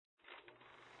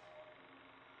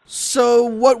So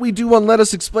what we do on Let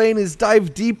Us Explain is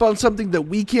dive deep on something that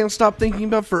we can't stop thinking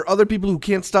about for other people who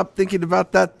can't stop thinking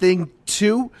about that thing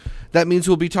too. That means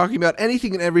we'll be talking about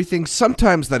anything and everything.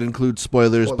 Sometimes that includes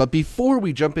spoilers. But before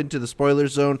we jump into the spoiler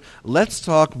zone, let's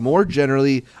talk more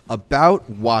generally about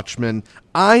Watchmen.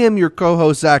 I am your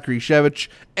co-host, Zachary Shevich,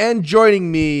 and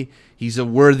joining me, he's a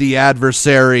worthy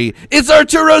adversary. It's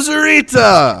Arturo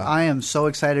Zurita! I am so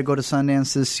excited to go to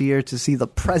Sundance this year to see the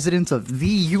President of the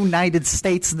United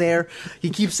States there. He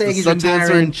keeps saying he's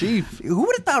retiring. Sundancer-in-chief. Who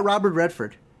would have thought Robert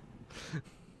Redford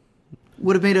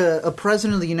would have made a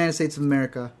President of the United States of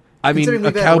America? I mean,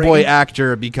 a cowboy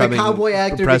actor becoming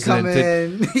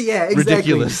president. Yeah, exactly.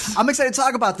 Ridiculous. I'm excited to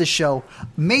talk about this show,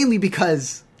 mainly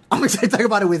because I'm excited to talk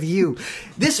about it with you.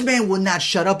 This man will not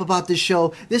shut up about this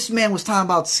show. This man was talking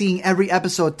about seeing every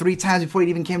episode 3 times before he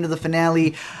even came to the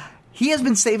finale. He has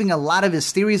been saving a lot of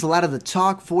his theories, a lot of the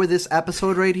talk for this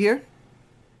episode right here.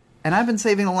 And I've been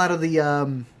saving a lot of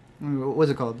the,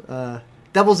 what's it called?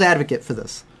 Devil's advocate for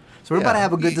this. So we're about to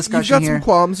have a good discussion here. You've got some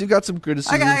qualms. You've got some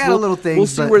criticisms. I got a little thing. We'll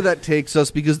see where that takes us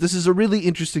because this is a really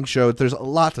interesting show. There's a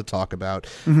lot to talk about.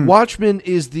 Mm-hmm. Watchmen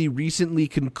is the recently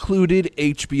concluded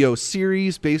HBO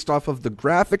series based off of the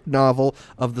graphic novel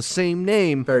of the same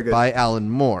name by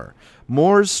Alan Moore.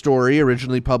 Moore's story,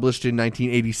 originally published in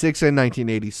 1986 and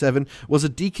 1987, was a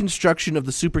deconstruction of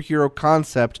the superhero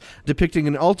concept, depicting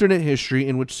an alternate history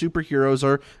in which superheroes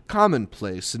are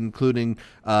commonplace, including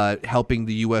helping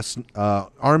the U.S.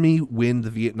 Army win the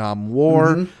Vietnam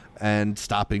War and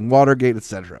stopping Watergate,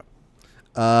 etc.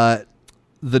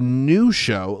 The new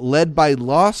show, led by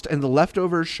Lost and The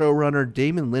Leftovers showrunner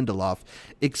Damon Lindelof,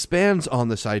 expands on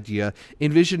this idea,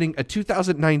 envisioning a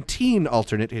 2019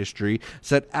 alternate history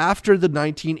set after the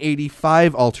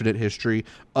 1985 alternate history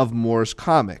of Moore's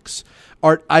comics.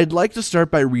 Art, I'd like to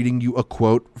start by reading you a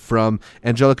quote from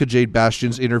Angelica Jade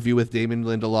Bastian's interview with Damon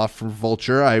Lindelof from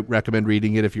Vulture. I recommend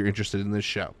reading it if you're interested in this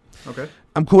show. Okay.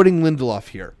 I'm quoting Lindelof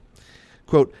here.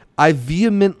 Quote, I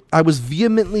was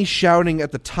vehemently shouting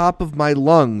at the top of my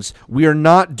lungs, we are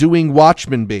not doing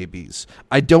Watchmen babies.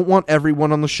 I don't want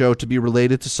everyone on the show to be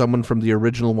related to someone from the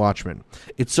original Watchmen.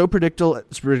 It's so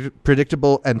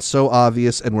predictable and so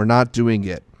obvious, and we're not doing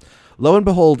it. Lo and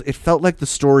behold, it felt like the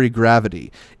story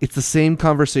Gravity. It's the same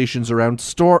conversations around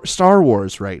Star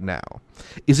Wars right now.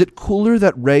 Is it cooler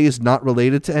that Rey is not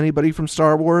related to anybody from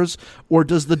Star Wars, or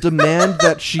does the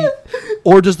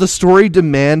story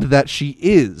demand that she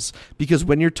is? Because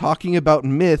when you're talking about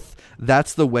myth,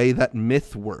 that's the way that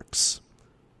myth works.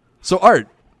 So Art,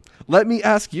 let me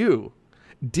ask you,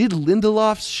 did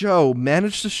Lindelof's show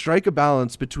manage to strike a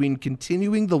balance between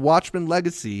continuing the Watchmen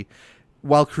legacy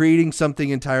while creating something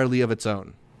entirely of its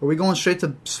own? Are we going straight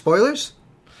to spoilers?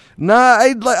 Nah,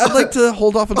 I'd like to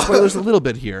hold off on spoilers a little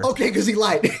bit here. Okay, because he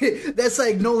lied. That's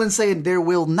like Nolan saying there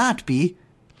will not be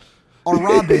a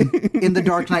Robin in The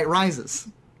Dark Knight Rises.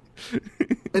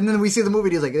 And then we see the movie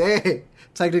and he's like, hey,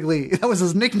 technically, that was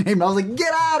his nickname. I was like,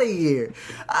 get out of here.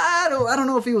 I don't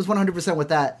know if he was 100% with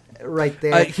that right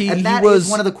there. That is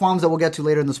one of the qualms that we'll get to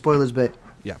later in the spoilers, but...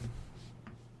 Yeah.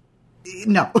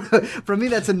 No. For me,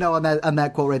 that's a no on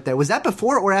that quote right there. Was that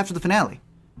before or after the finale?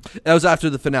 That was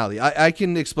after the finale. I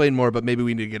can explain more, but maybe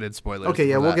we need to get into spoilers. Okay,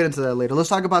 yeah, we'll get into that later. Let's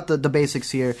talk about the basics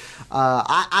here.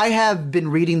 I have been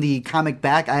reading the comic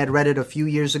back. I had read it a few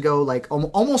years ago, like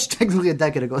almost technically a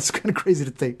decade ago. It's kind of crazy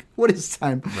to think. What is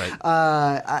time? Right.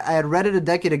 I had read it a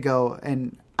decade ago,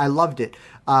 and I loved it.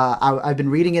 I've been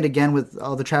reading it again with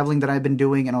all the traveling that I've been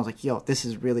doing, and I was like, yo, this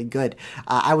is really good.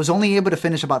 I was only able to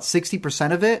finish about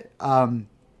 60% of it.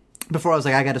 Before I was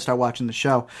like, I got to start watching the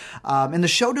show. And the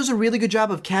show does a really good job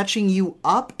of catching you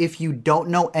up if you don't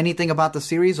know anything about the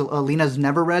series. Alina's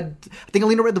never read... I think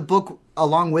Alina read the book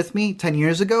along with me 10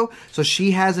 years ago, so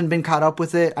she hasn't been caught up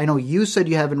with it. I know you said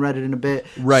you haven't read it in a bit.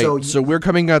 Right, so we're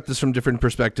coming at this from different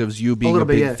perspectives. You being a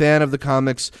big fan of the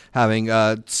comics, having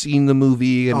seen the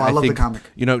movie, and I love the comic.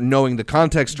 Knowing the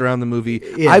context around the movie.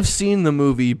 Yeah. I've seen the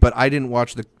movie, but I didn't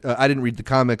I didn't read the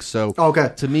comics, so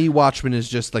to me, Watchmen is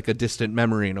just like a distant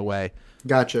memory in a way.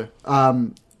 Gotcha.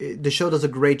 The show does a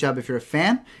great job if you're a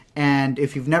fan, and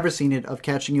if you've never seen it, of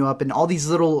catching you up, and all these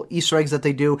little Easter eggs that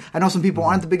they do. I know some people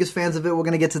aren't the biggest fans of it. We're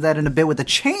going to get to that in a bit with the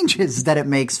changes that it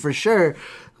makes, for sure.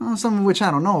 Some of which I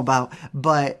don't know about.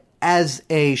 But as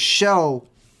a show,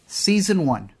 season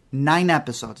 1, 9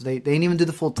 episodes. They didn't even do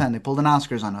the full 10. They pulled an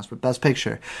Oscars on us for Best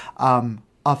Picture.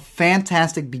 A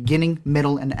fantastic beginning,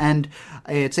 middle, and end.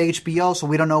 It's HBO, so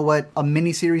we don't know what a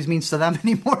miniseries means to them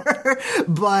anymore.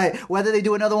 But whether they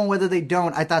do another one, whether they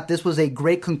don't, I thought this was a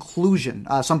great conclusion.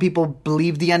 Some people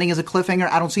believe the ending is a cliffhanger.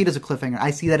 I don't see it as a cliffhanger.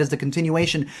 I see that as the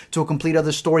continuation to a complete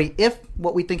other story, if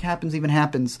what we think happens even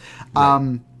happens.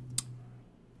 Right.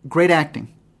 Great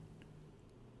acting.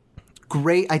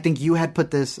 Great. I think you had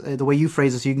put this the way you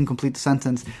phrase it, so you can complete the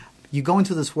sentence. You go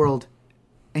into this world,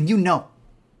 and you know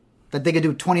that they could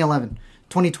do 2011,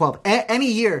 2012.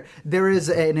 Any year, there is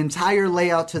an entire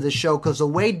layout to the show, because the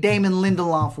way Damon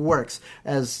Lindelof works,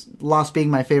 as Lost being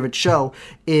my favorite show,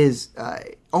 is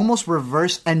almost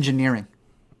reverse engineering.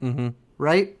 Mm-hmm.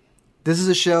 Right? This is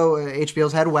a show,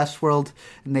 HBO's had Westworld,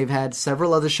 and they've had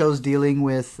several other shows dealing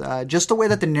with just the way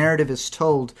that the narrative is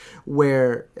told,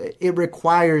 where it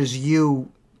requires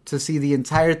you to see the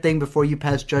entire thing before you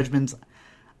pass judgments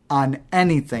on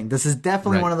anything. This is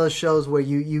definitely one of those shows where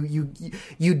you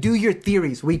do your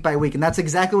theories week by week, and that's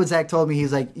exactly what Zach told me.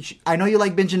 He's like, I know you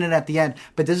like binging it at the end,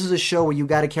 but this is a show where you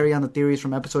got to carry on the theories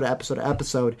from episode to episode to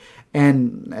episode,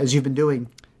 and as you've been doing.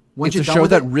 It's a show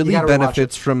that really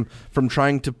benefits from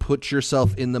trying to put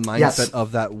yourself in the mindset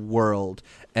of that world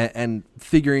and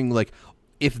figuring, like,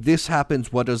 if this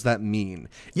happens, what does that mean?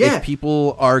 Yeah. If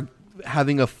people are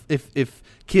having if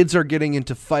kids are getting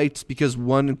into fights because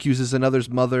one accuses another's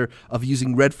mother of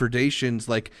using redfordations,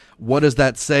 like, what does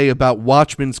that say about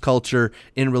Watchmen's culture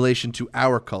in relation to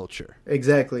our culture?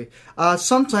 Exactly.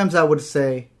 Sometimes I would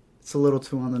say it's a little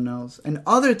too on the nose, and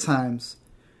other times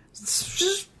it's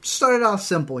just started off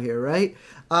simple here, right?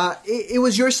 It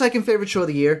was your second favorite show of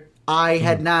the year. I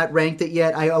had not ranked it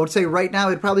yet. I would say right now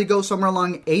it'd probably go somewhere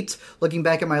along 8, looking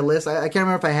back at my list. I can't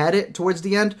remember if I had it towards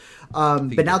the end.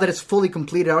 But now that it's fully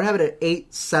completed, I would have it at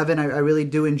 8, 7. I really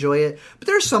do enjoy it. But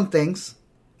there are some things.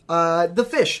 The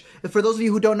fish. For those of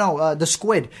you who don't know, the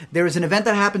squid. There is an event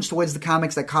that happens towards the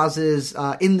comics that causes,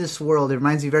 in this world, it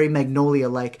reminds me very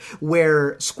Magnolia-like,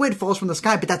 where squid falls from the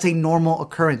sky, but that's a normal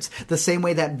occurrence. The same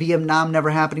way that Vietnam never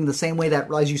happening, the same way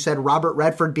that, as you said, Robert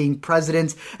Redford being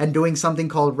president and doing something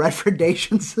called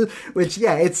Redfordations, which,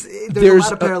 there's a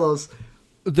lot of parallels.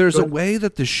 There's a way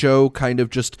that the show kind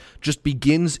of just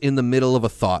begins in the middle of a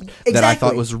thought that I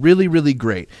thought was really, really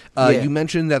great. You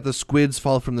mentioned that the squids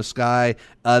fall from the sky.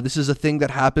 This is a thing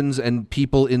that happens, and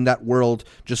people in that world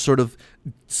just sort of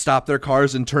stop their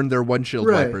cars and turn their windshield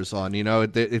wipers on. You know,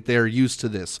 they're used to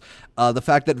this. The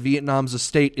fact that Vietnam's a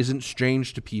state isn't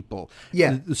strange to people.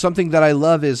 Yeah. Something that I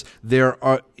love is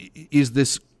is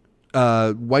this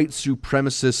white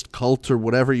supremacist cult, or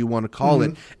whatever you want to call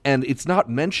it, and it's not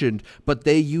mentioned, but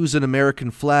they use an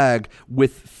American flag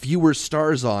with fewer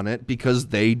stars on it because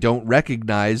they don't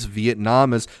recognize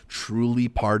Vietnam as truly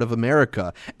part of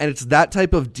America. And it's that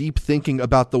type of deep thinking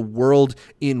about the world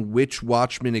in which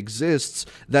Watchmen exists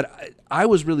that I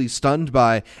was really stunned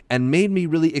by, and made me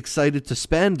really excited to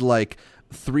spend like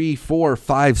 3, 4,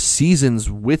 5 seasons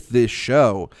with this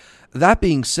show. That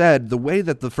being said, the way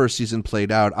that the first season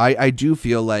played out, I do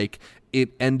feel like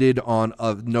it ended on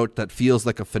a note that feels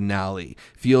like a finale,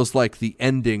 feels like the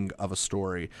ending of a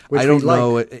story. I don't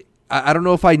know. I don't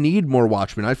know if I need more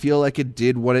Watchmen. I feel like it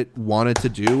did what it wanted to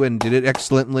do and did it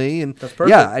excellently. And that's perfect.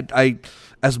 Yeah, I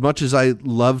as much as I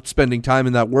loved spending time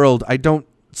in that world, I don't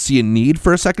see a need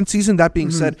for a second season. That being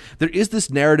said, there is this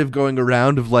narrative going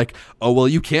around of like, oh, well,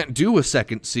 you can't do a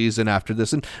second season after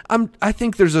this. And I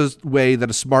think there's a way that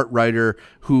a smart writer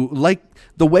who, like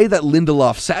the way that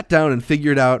Lindelof sat down and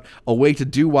figured out a way to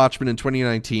do Watchmen in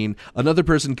 2019, another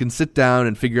person can sit down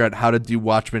and figure out how to do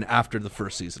Watchmen after the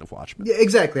first season of Watchmen. Yeah,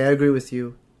 exactly. I agree with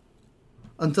you.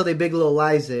 Until they Big Little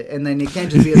Lies it, and then it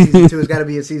can't just be a season 2. It's got to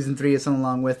be a season 3 or something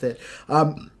along with it.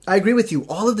 I agree with you.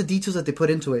 All of the details that they put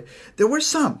into it. There were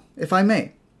some, if I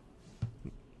may.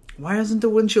 Why isn't the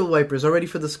windshield wipers already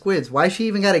for the squids? Why she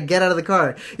even got to get out of the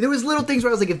car? There was little things where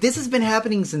I was like, if this has been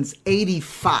happening since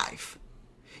 85,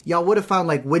 y'all would have found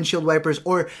like windshield wipers,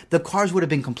 or the cars would have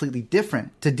been completely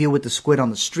different to deal with the squid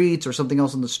on the streets or something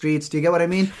else on the streets. Do you get what I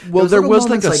mean? Well, there was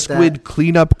like a squid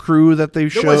cleanup crew that they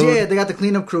showed. Yeah, they got the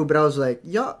cleanup crew, but I was like,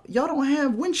 y'all don't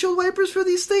have windshield wipers for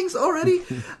these things already?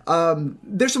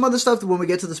 There's some other stuff when we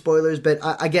get to the spoilers, but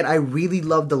again, I really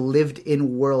love the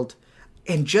lived-in world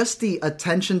and just the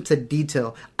attention to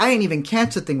detail. I ain't even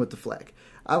catch the thing with the flag.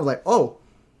 I was like, oh,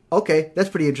 okay, that's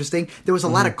pretty interesting. There was a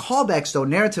lot of callbacks, though,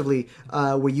 narratively,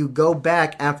 where you go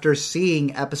back after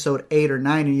seeing episode 8 or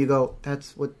 9, and you go, that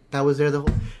was there the whole...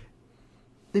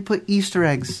 They put Easter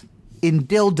eggs in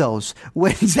dildos.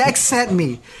 When Zach sent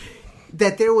me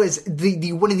that there was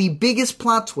the one of the biggest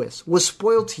plot twists was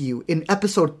spoiled to you in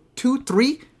episode 2,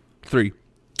 3? 3.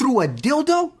 Through a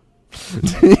dildo?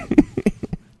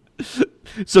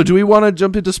 So do we want to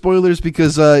jump into spoilers?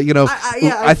 Because,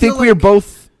 I think we are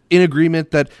both in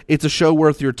agreement that it's a show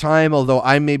worth your time, although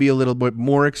I may be a little bit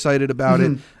more excited about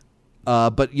it.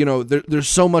 But, there's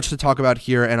so much to talk about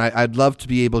here, and I'd love to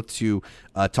be able to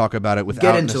talk about it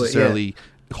without necessarily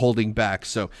holding back.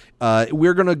 So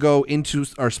we're going to go into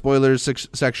our spoilers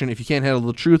section. If you can't handle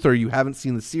the truth or you haven't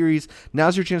seen the series,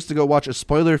 now's your chance to go watch a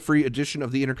spoiler-free edition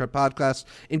of the Intercut Podcast,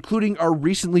 including our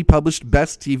recently published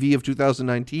Best TV of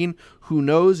 2019. Who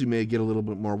knows? You may get a little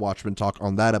bit more Watchmen talk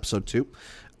on that episode too.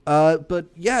 But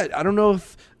yeah, I don't know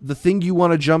if the thing you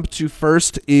want to jump to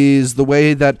first is the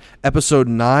way that episode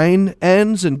 9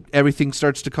 ends and everything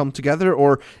starts to come together,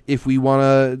 or if we want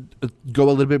to go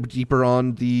a little bit deeper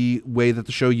on the way that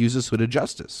the show uses Hooded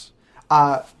Justice.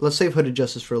 Let's save Hooded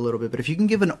Justice for a little bit, but if you can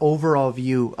give an overall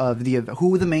view of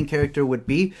who the main character would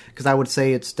be, because I would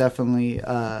say it's definitely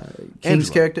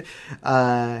King's character,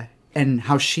 and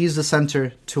how she's the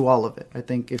center to all of it. I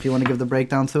think if you want to give the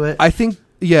breakdown to it. I think,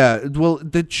 yeah, well,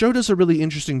 the show does a really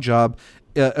interesting job,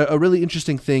 a really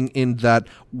interesting thing in that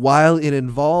while it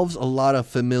involves a lot of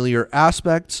familiar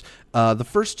aspects, the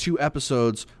first 2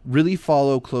 episodes really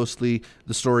follow closely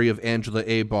the story of Angela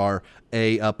Abar,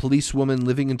 a policewoman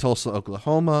living in Tulsa,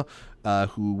 Oklahoma,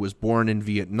 who was born in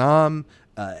Vietnam.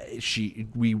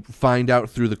 We find out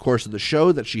through the course of the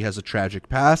show that she has a tragic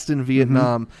past in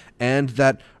Vietnam, and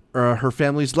that her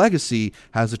family's legacy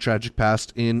has a tragic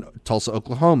past in Tulsa,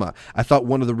 Oklahoma. I thought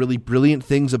one of the really brilliant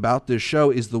things about this show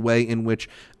is the way in which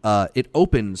it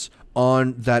opens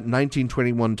on that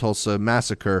 1921 Tulsa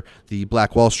massacre, the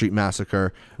Black Wall Street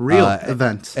massacre. Real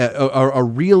event. A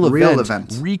real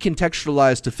event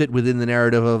recontextualized to fit within the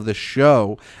narrative of the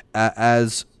show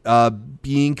as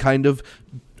being kind of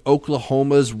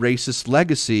Oklahoma's racist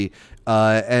legacy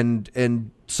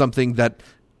and something that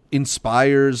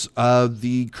inspires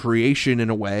the creation in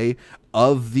a way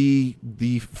of the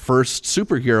first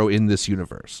superhero in this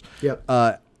universe. Yep.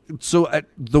 The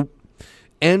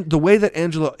way that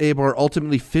Angela Abar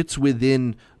ultimately fits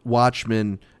within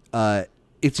Watchmen,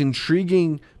 it's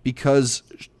intriguing because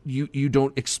you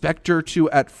don't expect her to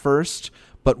at first,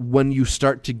 but when you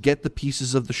start to get the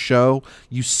pieces of the show,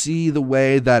 you see the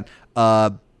way that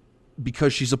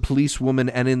because she's a policewoman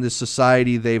and in this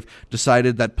society they've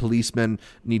decided that policemen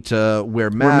need to wear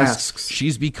masks.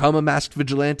 She's become a masked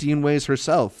vigilante in ways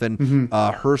herself, and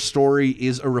her story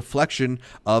is a reflection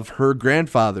of her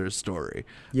grandfather's story.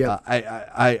 Yeah,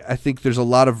 I think there's a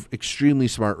lot of extremely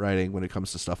smart writing when it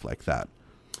comes to stuff like that.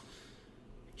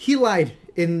 He lied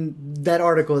in that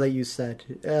article that you said.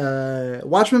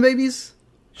 Watchmen babies?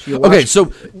 She's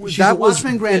a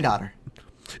Watchmen granddaughter.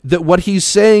 That what he's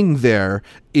saying there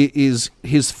is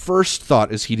his first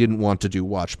thought is he didn't want to do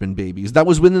Watchmen babies. That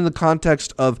was within the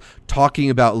context of talking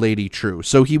about Lady True.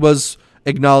 So he was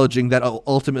acknowledging that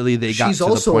ultimately they got to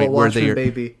the point where they are.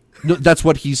 Baby. No, that's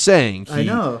what he's saying. I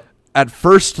know. At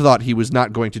first thought he was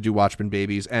not going to do Watchmen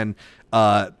babies, and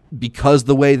because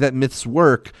the way that myths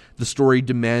work, the story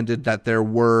demanded that there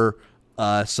were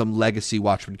some legacy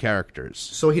Watchmen characters.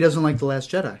 So he doesn't like The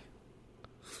Last Jedi.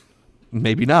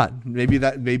 Maybe not.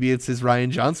 Maybe it's his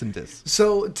Rian Johnson diss.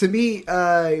 So to me,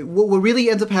 what really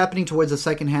ends up happening towards the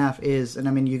second half is, and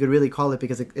I mean, you could really call it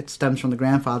because it stems from the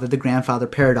grandfather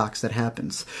paradox that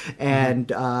happens. And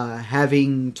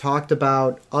having talked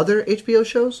about other HBO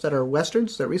shows that are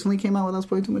westerns that recently came out without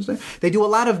spoiling too much there, they do a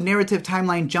lot of narrative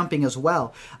timeline jumping as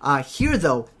well. Here,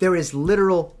 though, there is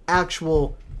literal,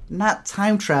 actual, not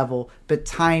time travel, but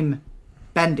time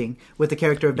bending with the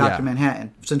character of Dr.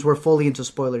 Manhattan, since we're fully into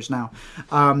spoilers now.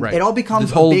 Right. It all becomes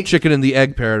this whole chicken and the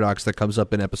egg paradox that comes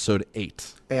up in episode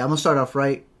 8. Hey, I'm going to start off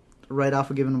right off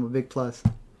with giving them a big plus.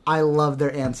 I love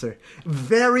their answer.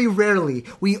 Very rarely,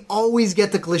 we always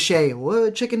get the cliche,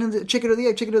 what, chicken or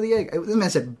the egg? This man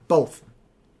said both.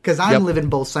 Because I'm living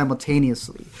both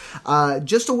simultaneously.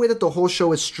 Just the way that the whole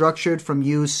show is structured, from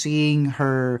you seeing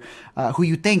her, who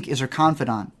you think is her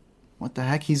confidant. What the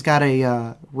heck? He's got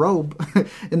a robe,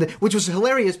 which was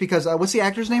hilarious because what's the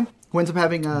actor's name who ends up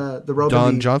having the robe?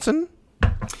 Don Johnson?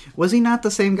 Was he not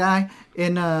the same guy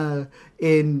in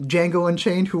Django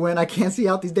Unchained who went, I can't see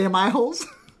out these damn eye holes?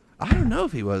 I don't know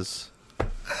if he was.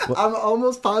 I'm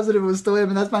almost positive it was still him,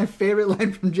 and that's my favorite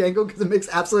line from Django because it makes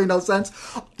absolutely no sense.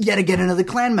 Yet again, another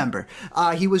Klan member.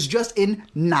 He was just in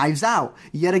Knives Out.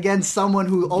 Yet again, someone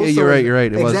who also... Yeah, you're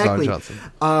right. It was Don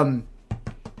Johnson.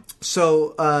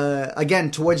 So,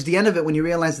 again, towards the end of it, when you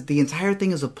realize that the entire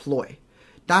thing is a ploy,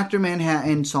 Dr.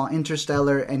 Manhattan saw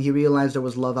Interstellar, and he realized there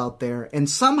was love out there, and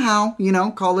somehow,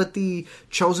 call it the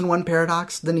Chosen One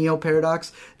paradox, the Neo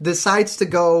paradox, decides to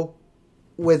go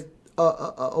with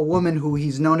a woman who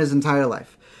he's known his entire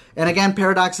life. And again,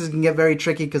 paradoxes can get very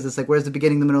tricky because it's like, where's the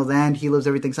beginning, the middle, the end? He lives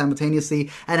everything simultaneously,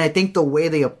 and I think the way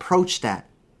they approach that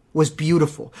was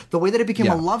beautiful. The way that it became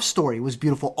a love story was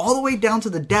beautiful. All the way down to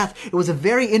the death. It was a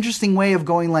very interesting way of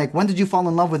going like, when did you fall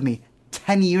in love with me?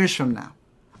 10 years from now.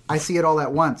 I see it all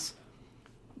at once.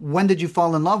 when did you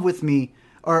fall in love with me?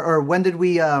 Or when did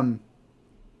we, when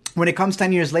it comes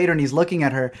 10 years later and he's looking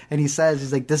at her and he says,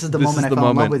 he's like, this is the moment I fell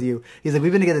in love with you. He's like,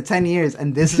 we've been together 10 years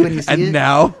and this is when you see and it.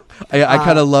 Now, I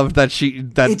kind of loved that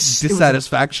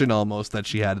dissatisfaction almost that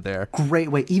she had there.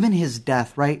 Great way. Even his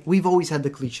death, right? We've always had the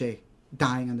cliche,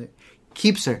 dying on the...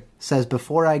 Keeps her, says,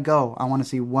 before I go, I want to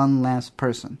see one last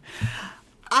person.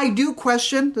 I do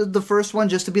question the first one,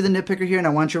 just to be the nitpicker here, and I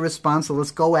want your response, so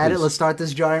let's go at it. Let's start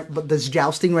this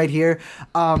jousting right here.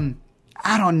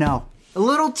 I don't know. A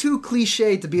little too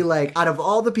cliche to be like, out of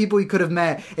all the people he could have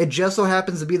met, it just so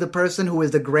happens to be the person who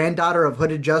is the granddaughter of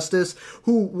Hooded Justice,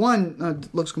 who, one,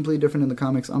 looks completely different in the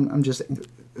comics. I'm just,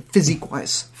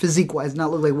 physique-wise,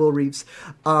 not look like Will Reeves.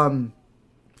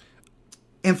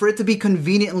 And for it to be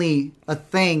conveniently a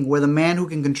thing where the man who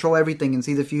can control everything and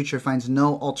see the future finds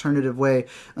no alternative way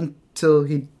until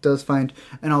he does find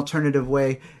an alternative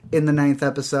way in the 9th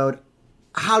episode.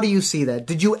 How do you see that?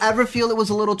 Did you ever feel it was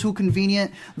a little too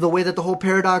convenient, the way that the whole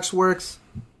paradox works?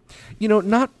 You know,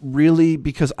 not really,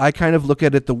 because I kind of look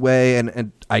at it the way,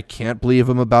 and I can't believe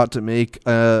I'm about to make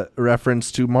a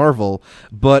reference to Marvel,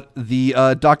 but the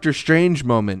Doctor Strange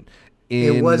moment.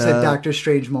 It was a Doctor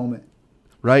Strange moment.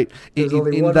 Right? In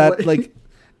that, like,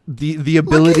 the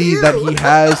ability that he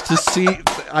has to see...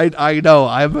 I know,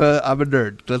 I'm a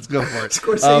nerd. Let's go for it.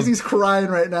 Scorsese's crying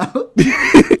right now.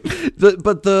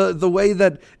 But the way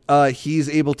that he's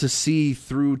able to see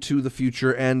through to the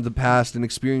future and the past and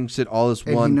experience it all as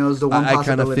one, he knows the one I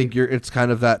kind of figure it's kind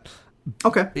of that.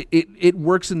 Okay, it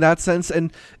works in that sense,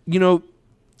 and you know,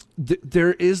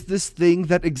 there is this thing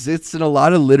that exists in a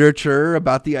lot of literature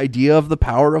about the idea of the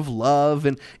power of love,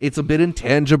 and it's a bit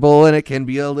intangible and it can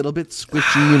be a little bit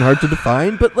squishy and hard to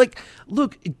define. But like,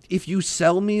 look, if you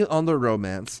sell me on the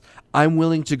romance, I'm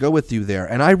willing to go with you there.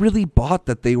 And I really bought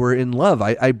that they were in love.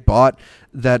 I bought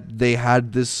that they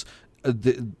had this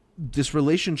this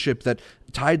relationship that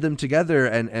tied them together,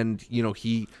 and you know,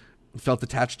 he felt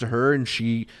attached to her and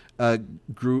she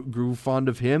grew fond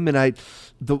of him, and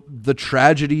the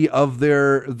tragedy of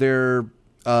their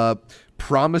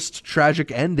promised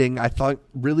tragic ending I thought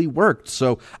really worked.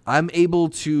 So I'm able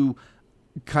to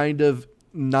kind of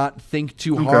not think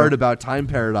too hard about time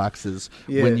paradoxes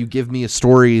when you give me a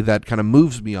story that kind of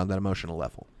moves me on that emotional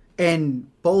level. And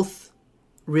both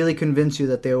really convince you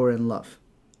that they were in love.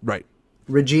 Right.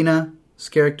 Regina's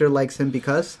character likes him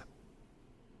because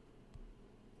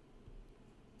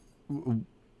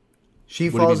she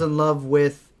falls in love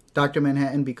with Dr.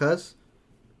 Manhattan because...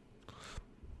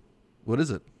 What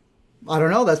is it? I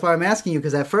don't know. That's why I'm asking you,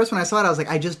 because at first when I saw it, I was like,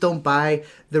 I just don't buy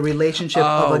the relationship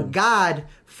of a god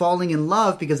falling in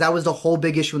love, because that was the whole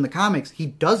big issue in the comics. He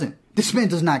doesn't. This man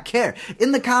does not care.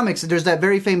 In the comics, there's that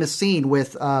very famous scene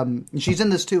with... she's in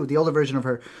this too, the older version of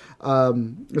her.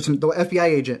 The FBI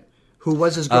agent who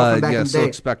was his girlfriend back in the day.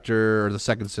 Silk Spectre, or the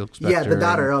second Silk Spectre. Yeah, the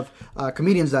daughter of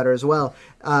comedian's daughter as well.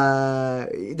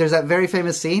 There's that very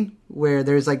famous scene where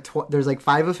there's like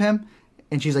 5 of him,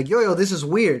 and she's like, yo, this is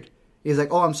weird. He's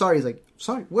like, oh, I'm sorry. He's like,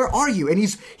 sorry, where are you? And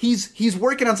he's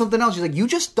working on something else. She's like, you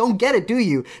just don't get it, do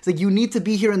you? It's like, you need to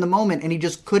be here in the moment, and he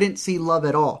just couldn't see love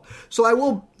at all. So I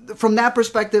will, from that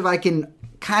perspective, I can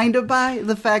kind of buy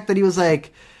the fact that he was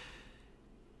like,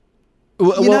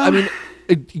 well, I mean...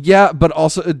 Yeah, but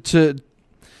also to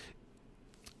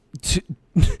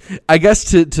I guess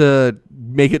to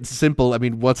make it simple, I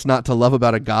mean, what's not to love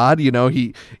about a god? You know,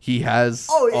 he has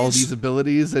all these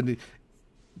abilities, and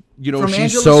you know,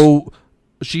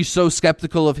 she's so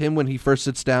skeptical of him when he first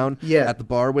sits down at the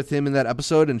bar with him in that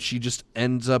episode, and she just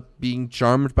ends up being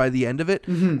charmed by the end of it.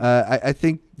 Mm-hmm. I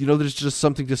think, you know, there's just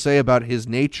something to say about his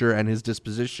nature and his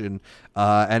disposition,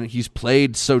 and he's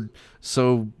played so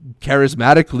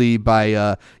charismatically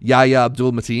by Yahya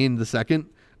Abdul-Mateen II.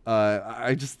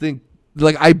 I just think,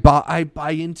 like, I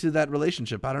buy into that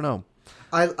relationship. I don't know.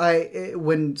 I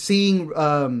when seeing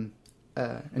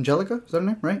Angelica, is that her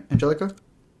name, right?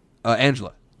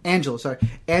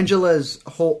 Angela's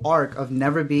whole arc of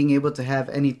never being able to have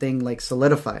anything like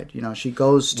solidified. You know, she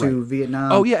goes to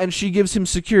Vietnam. Oh yeah, and she gives him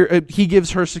he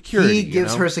gives her security. He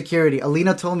gives her security.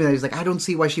 Alina told me that. He's like, I don't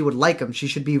see why she would like him. She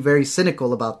should be very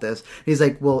cynical about this. He's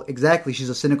like, well, exactly. She's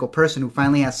a cynical person who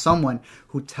finally has someone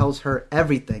who tells her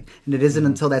everything, and it isn't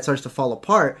until that starts to fall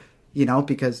apart, you know,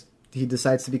 because he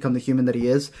decides to become the human that he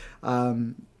is.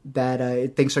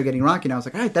 That things start getting rocky. And I was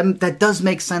like, all right, that does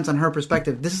make sense on her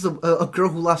perspective. This is a girl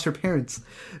who lost her parents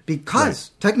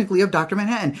because, technically, of Dr.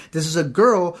 Manhattan. This is a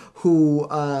girl who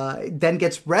then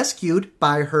gets rescued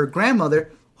by her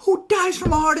grandmother, who dies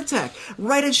from a heart attack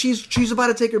right as she's about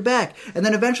to take her back. And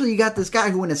then eventually you got this guy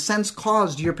who, in a sense,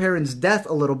 caused your parents' death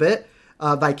a little bit,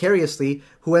 vicariously,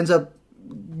 who ends up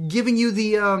giving you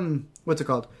the what's it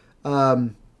called?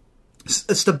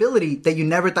 Stability that you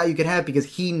never thought you could have because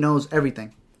he knows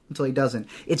everything until he doesn't.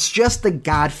 It's just the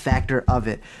God factor of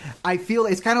it. I feel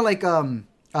it's kind of like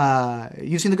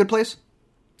you've seen The Good Place?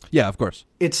 Yeah, of course.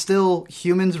 It's still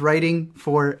humans writing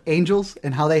for angels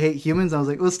and how they hate humans. I was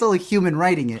like, well, it's still a human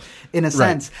writing it in a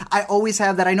sense. I always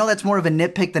have that. I know that's more of a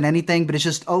nitpick than anything, but it's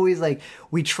just always like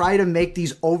we try to make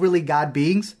these overly God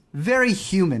beings very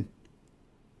human,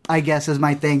 I guess is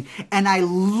my thing. And I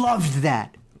loved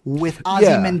that with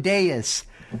Ozymandias.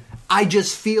 I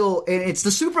just feel it's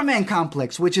the Superman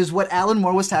complex, which is what Alan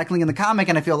Moore was tackling in the comic,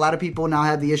 and I feel a lot of people now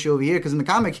have the issue over here because in the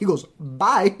comic he goes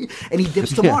bye and he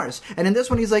dips to Mars, and in this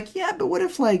one he's like, yeah, but what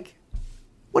if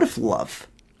love,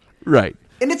 right?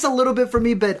 And it's a little bit for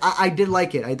me, but I did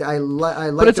like it. I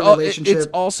like the relationship. It's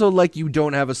also like you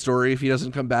don't have a story if he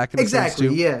doesn't come back. In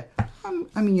exactly, yeah.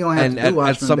 I mean, you don't have to do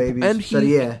Watchmen, babies. And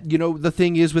he, you know, the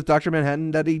thing is with Dr.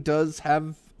 Manhattan that he does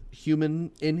have human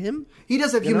in him. He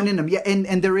does have human in him, yeah.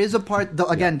 And there is a part,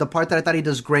 the part that I thought he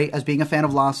does great as being a fan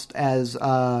of Lost, as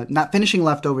not finishing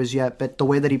Leftovers yet, but the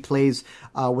way that he plays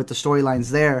with the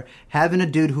storylines there, having a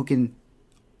dude who can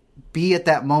be at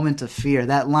that moment of fear.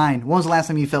 That line, when was the last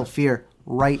time you felt fear?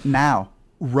 Right now.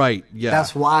 Right, yeah.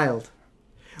 That's wild.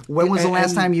 When was the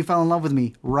last time you fell in love with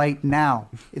me? Right now.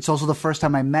 It's also the first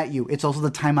time I met you. It's also the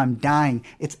time I'm dying.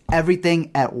 It's everything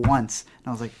at once. And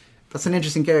I was like, that's an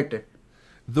interesting character.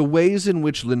 The ways in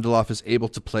which Lindelof is able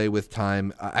to play with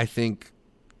time, I think,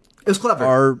 it was clever.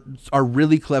 Are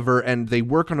really clever, and they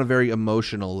work on a very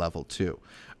emotional level too.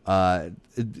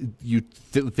 You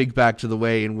think back to the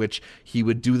way in which he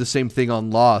would do the same thing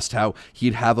on Lost, how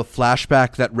he'd have a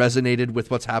flashback that resonated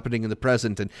with what's happening in the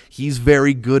present, and he's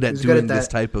very good at doing this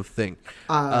type of thing.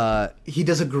 He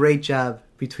does a great job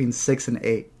between 6 and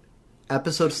 8.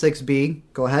 Episode 6 being,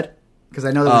 go ahead. Because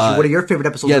I know that was one of your favorite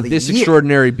episodes of the year. This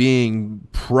Extraordinary Being,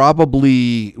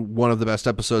 probably one of the best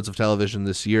episodes of television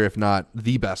this year, if not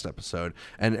the best episode.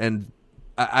 And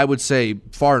I would say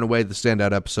far and away the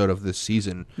standout episode of this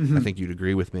season. Mm-hmm. I think you'd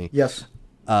agree with me. Yes.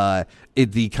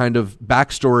 The kind of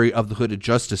backstory of the Hooded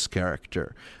Justice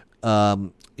character,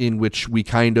 in which we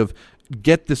kind of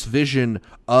get this vision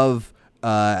of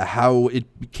how it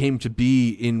came to be,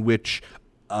 in which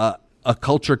a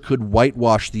culture could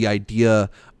whitewash the idea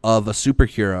of a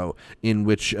superhero, in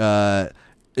which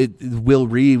Will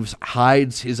Reeves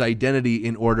hides his identity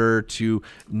in order to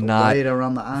not light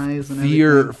around the eyes and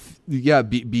fear,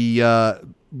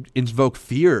 invoke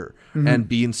fear and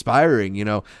be inspiring. You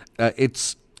know,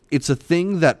 it's a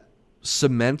thing that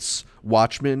cements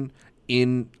Watchmen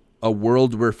in a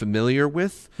world we're familiar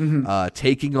with,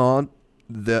 taking on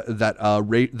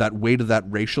that weight of that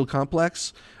racial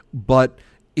complex, but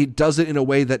it does it in a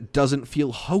way that doesn't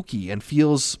feel hokey and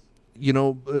feels,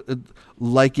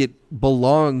 like it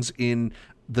belongs in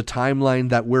the timeline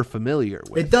that we're familiar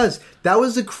with. It does. That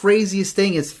was the craziest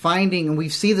thing, is finding, and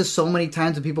we've seen this so many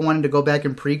times with people wanting to go back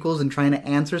in prequels and trying to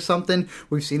answer something.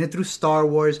 We've seen it through Star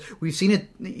Wars. We've seen it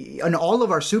in all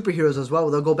of our superheroes as well.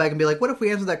 They'll go back and be like, what if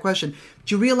we answered that question?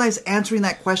 Do you realize answering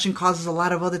that question causes a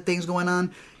lot of other things going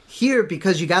on? Here,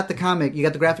 because you got the comic, you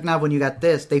got the graphic novel, and you got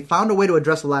this, they found a way to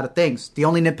address a lot of things. The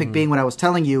only nitpick being what I was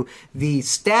telling you, the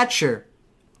stature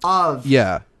of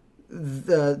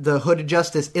the Hooded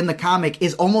Justice in the comic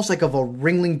is almost like of a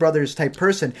Ringling Brothers type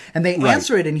person. And they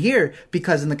answer it in here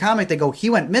because in the comic they go, he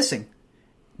went missing.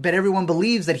 But everyone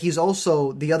believes that he's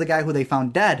also the other guy who they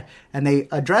found dead. And they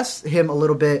address him a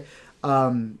little bit, I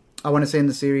want to say in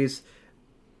the series,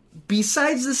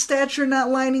 besides the stature not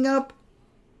lining up,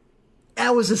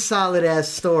 that was a solid-ass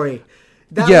story.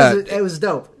 It was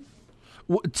dope.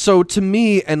 So to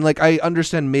me, and I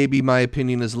understand maybe my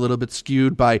opinion is a little bit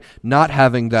skewed by not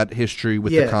having that history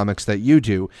with the comics that you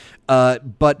do,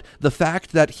 but the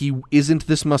fact that he isn't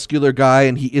this muscular guy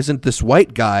and he isn't this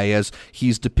white guy as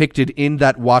he's depicted in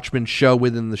that Watchmen show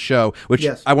within the show, which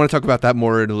I want to talk about that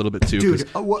more in a little bit too. Dude,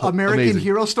 American amazing.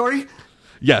 Hero story?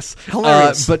 Yes.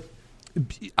 Hilarious. But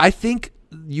I think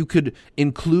you could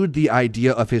include the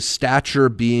idea of his stature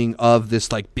being of this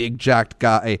big jacked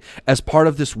guy as part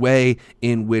of this way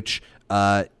in which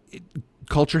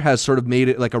culture has sort of made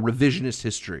it like a revisionist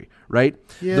history, right?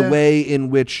 Yeah. The way in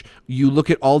which you look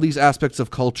at all these aspects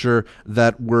of culture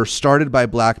that were started by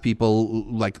black people,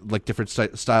 like different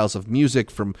styles of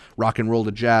music from rock and roll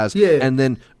to jazz, and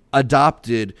then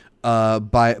adopted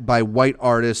by white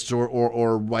artists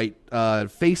or white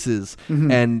faces,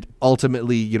 and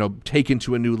ultimately taken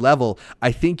to a new level.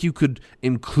 I think you could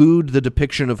include the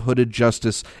depiction of Hooded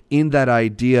Justice in that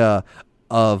idea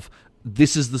of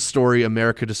this is the story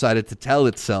America decided to tell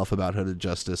itself about Hooded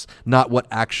Justice, not what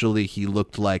actually he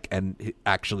looked like and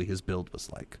actually his build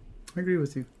was like. I agree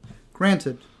with you.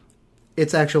 Granted,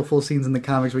 it's actual full scenes in the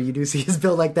comics where you do see his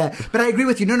build like that. But I agree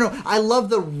with you. No. I love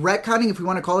the retconning, if we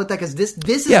want to call it that, because this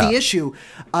is the issue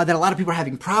that a lot of people are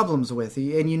having problems with.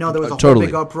 And there was a whole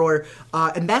big uproar.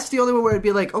 And that's the only one where it'd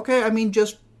be like, okay, I mean,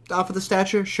 just off of the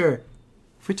stature, sure.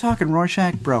 If we're talking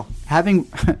Rorschach, bro, having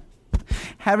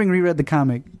reread the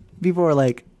comic, people are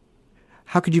like,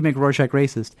 how could you make Rorschach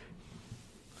racist?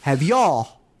 Have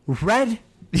y'all read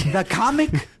the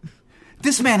comic?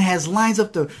 This man has lines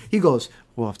up to... He goes,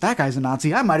 well, if that guy's a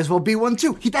Nazi, I might as well be one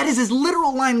too. That is his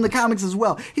literal line in the comics as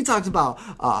well. He talks about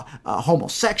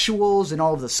homosexuals and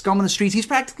all of the scum on the streets. He's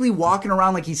practically walking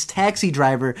around like he's taxi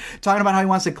driver, talking about how he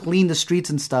wants to clean the streets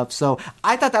and stuff. So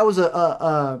I thought that was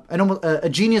a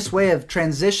genius way of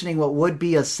transitioning what would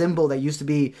be a symbol that used to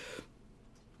be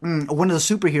one of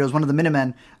the superheroes, one of the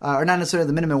Minutemen, or not necessarily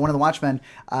the Minutemen, one of the Watchmen,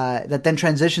 that then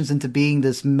transitions into being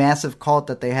this massive cult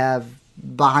that they have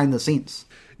behind the scenes.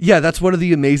 Yeah, that's one of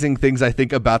the amazing things I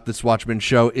think about this Watchmen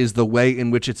show is the way in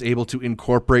which it's able to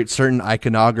incorporate certain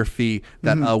iconography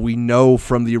that we know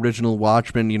from the original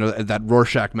Watchmen. You know, that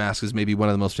Rorschach mask is maybe one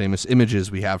of the most famous images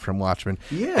we have from Watchmen.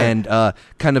 Yeah. And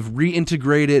kind of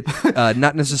reintegrate it,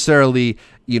 not necessarily,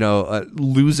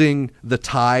 losing the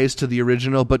ties to the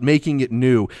original, but making it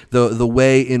new. The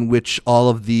way in which all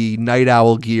of the Night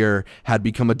Owl gear had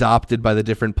become adopted by the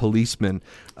different policemen.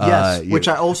 Yes, which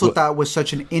I also thought was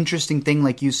such an interesting thing,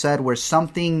 like you said, where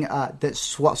something that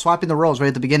swapping the roles right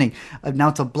at the beginning. Now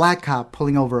it's a black cop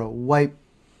pulling over a white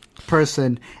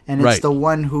person, and it's the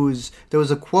one who's... There was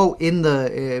a quote in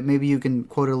the... maybe you can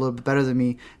quote it a little bit better than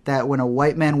me, that when a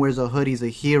white man wears a hood, he's a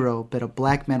hero, but a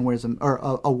black man wears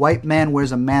a white man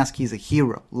wears a mask, he's a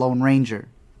hero. Lone Ranger,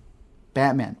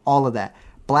 Batman, all of that.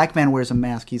 Black man wears a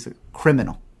mask, he's a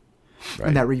criminal. Right.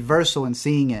 And that reversal and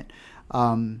seeing it...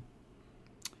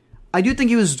 I do think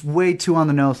he was way too on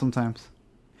the nose sometimes.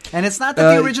 And it's not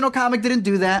that the original comic didn't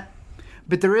do that,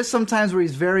 but there is some times where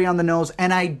he's very on the nose.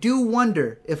 And I do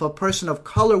wonder if a person of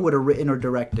color would have written or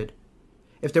directed,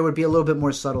 if there would be a little bit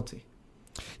more subtlety.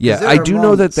 Yeah, I do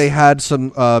know that they had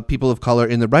some people of color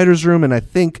in the writer's room, and I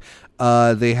think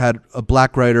they had a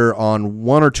black writer on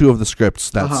one or two of the scripts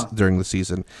during the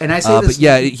season. And I say this... But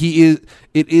yeah,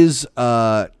 it is...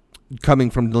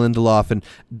 coming from Lindelof, and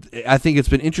I think it's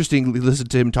been interesting to listen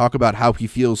to him talk about how he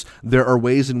feels there are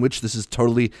ways in which this is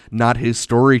totally not his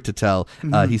story to tell.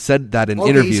 He said that in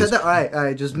interviews. He said that. All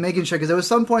right, just making sure, because there was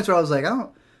some points where I was like, I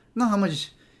don't know how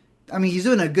much... I mean, he's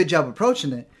doing a good job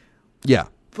approaching it. Yeah.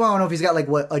 But I don't know if he's got like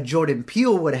what a Jordan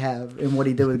Peele would have and what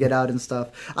he did with Get Out and stuff.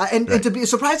 And to be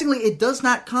surprisingly, it does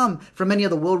not come from any of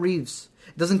the Will Reeves.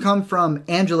 It doesn't come from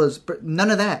Angela's.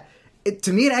 None of that.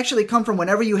 To me, it actually come from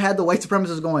whenever you had the white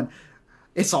supremacists going,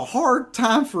 it's a hard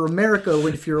time for America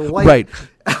if you're white. Right.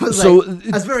 I was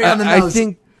very on the nose. I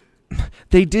think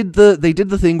they did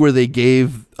the thing where they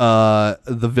gave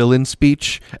the villain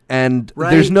speech, and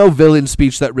there's no villain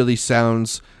speech that really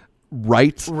sounds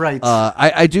right. Right.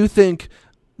 I do think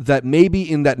that maybe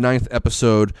in that 9th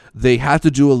episode, they had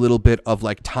to do a little bit of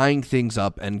like tying things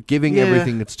up and giving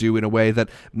everything its due in a way that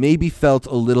maybe felt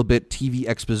a little bit TV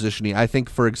exposition-y. I think,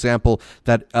 for example,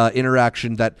 that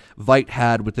interaction that Veidt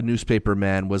had with the newspaper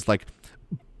man was like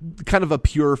kind of a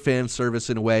pure fan service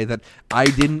in a way that I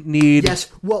didn't need.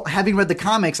 Yes, well, having read the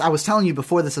comics, I was telling you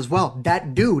before this as well,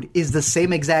 that dude is the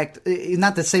same exact,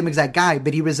 not the same exact guy,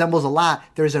 but he resembles a lot.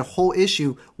 There's a whole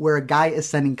issue where a guy is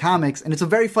sending comics, and it's a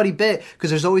very funny bit,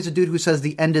 because there's always a dude who says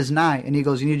the end is nigh, and he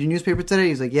goes, you need your newspaper today?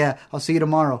 He's like, yeah, I'll see you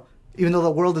tomorrow, even though the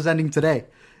world is ending today.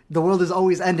 The world is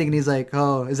always ending, and he's like,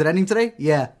 oh, is it ending today?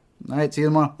 Yeah. All right, see you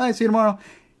tomorrow. All right, see you tomorrow.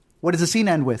 What does the scene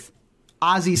end with?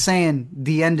 Ozzy saying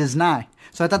the end is nigh.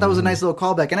 So I thought that was a nice little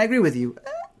callback, and I agree with you.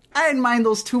 I didn't mind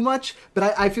those too much,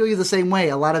 but I feel you the same way.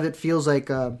 A lot of it feels like,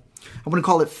 I wouldn't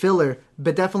call it filler,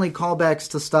 but definitely callbacks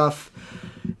to stuff.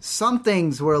 Some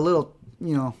things were a little,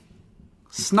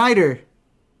 Snyder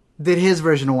did his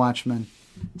version of Watchmen.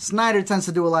 Snyder tends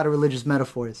to do a lot of religious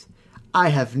metaphors. I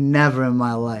have never in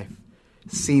my life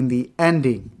seen the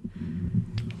ending.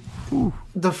 Ooh.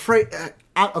 The phrase...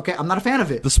 okay, I'm not a fan of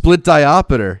it. The split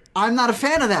diopter. I'm not a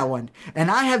fan of that one.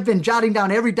 And I have been jotting down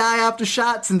every diopter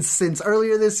shot since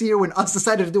earlier this year when us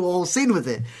decided to do a whole scene with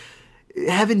it.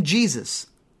 Having Jesus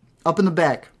up in the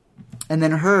back, and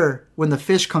then her, when the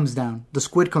fish comes down, the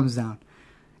squid comes down,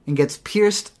 and gets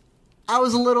pierced. I'm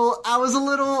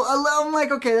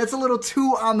like, okay, that's a little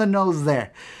too on the nose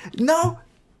there. No.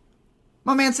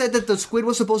 My man said that the squid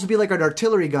was supposed to be like an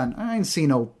artillery gun. I ain't see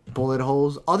no bullet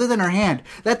holes other than her hand.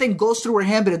 That thing goes through her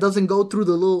hand, but it doesn't go through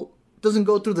the little doesn't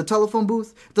go through the telephone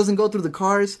booth, doesn't go through the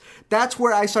cars. That's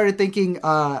where I started thinking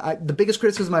the biggest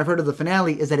criticism I've heard of the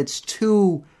finale is that it's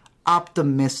too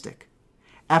optimistic.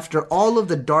 After all of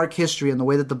the dark history and the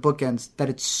way that the book ends, that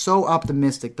it's so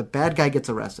optimistic. The bad guy gets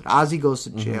arrested. Ozzy goes to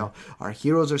jail. Our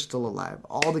heroes are still alive.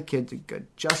 All the kids are good.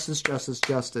 Justice, justice,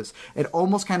 justice. It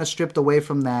almost kind of stripped away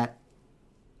from that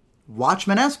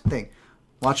Watchmen-esque thing.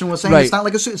 Watchmen was saying it's not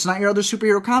like it's not your other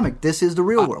superhero comic. This is the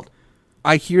real world.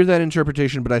 I hear that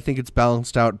interpretation, but I think it's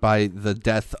balanced out by the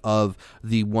death of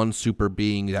the one super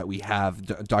being that we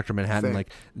have, Dr. Manhattan,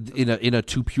 like in a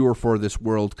too pure for this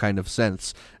world kind of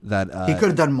sense that he could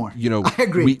have done more. You know, I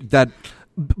agree.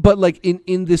 But like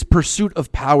in this pursuit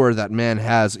of power that man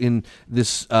has, in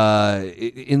this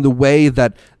in the way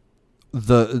that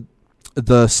the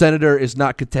senator is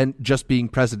not content just being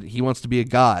president. He wants to be a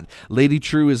god. Lady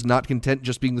True is not content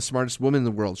just being the smartest woman in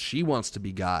the world. She wants to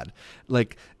be God.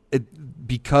 Like,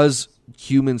 because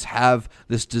humans have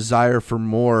this desire for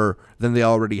more than they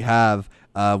already have,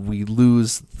 we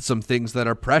lose some things that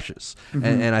are precious.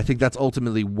 And I think that's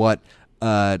ultimately what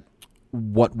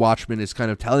Watchmen is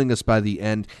kind of telling us by the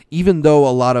end. Even though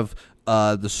a lot of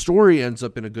the story ends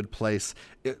up in a good place,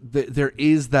 there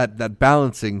is that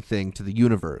balancing thing to the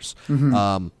universe.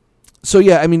 So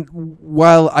yeah, I mean,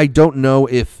 while I don't know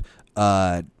if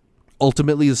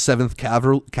ultimately the 7th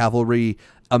Cavalry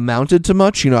amounted to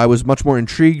much, I was much more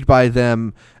intrigued by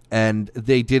them, and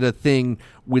they did a thing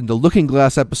with the Looking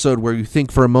Glass episode where you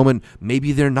think for a moment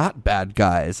maybe they're not bad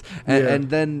guys, and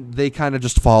then they kind of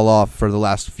just fall off for the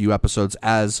last few episodes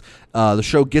as the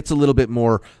show gets a little bit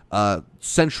more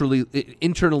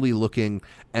internally looking,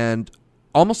 and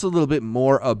almost a little bit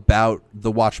more about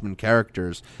the Watchmen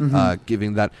characters,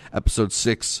 giving that episode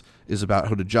 6 is about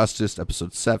Hooded Justice,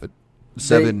 episode 7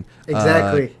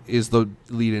 exactly is the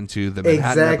lead into the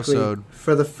Manhattan episode.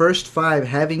 For the first 5,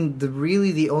 having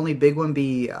the only big one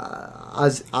be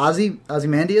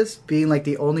Ozymandias being like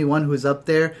the only one who's up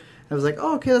there, I was like,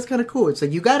 oh, okay, that's kind of cool. It's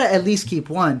like you gotta at least keep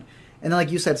one, and then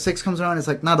like you said, 6 comes around, it's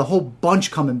like now the whole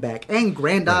bunch coming back, and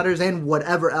granddaughters and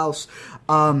whatever else.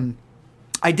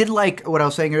 I did like what I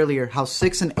was saying earlier, how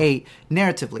 6 and 8,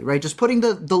 narratively, right? Just putting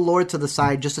the lore to the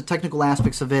side, just the technical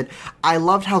aspects of it. I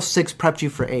loved how 6 prepped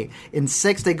you for 8. In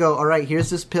 6, they go, all right,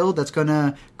 here's this pill that's going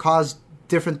to cause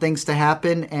different things to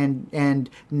happen,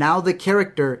 and now the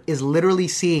character is literally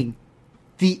seeing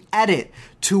the edit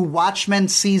to Watchmen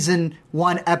Season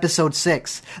 1, Episode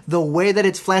 6. The way that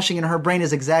it's flashing in her brain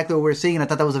is exactly what we're seeing, and I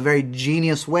thought that was a very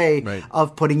genius way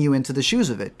of putting you into the shoes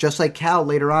of it. Just like Cal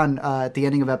later on at the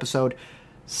ending of Episode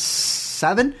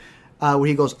 7, where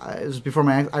he goes, it was before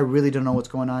my eyes, I really don't know what's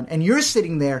going on. And you're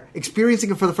sitting there experiencing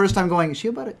it for the first time going, is she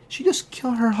about it? She just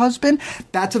killed her husband?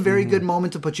 That's a very good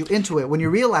moment to put you into it. When you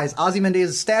realize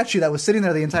Ozymandias' statue that was sitting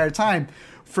there the entire time,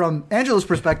 from Angela's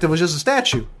perspective, was just a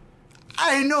statue.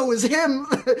 I didn't know it was him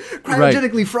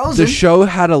cryogenically frozen. The show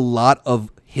had a lot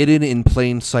of hidden in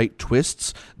plain sight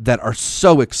twists that are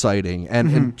so exciting,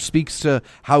 and speaks to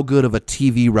how good of a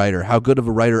TV writer, how good of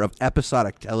a writer of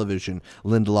episodic television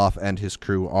Lindelof and his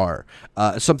crew are.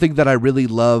 Something that I really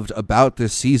loved about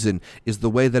this season is the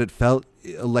way that it felt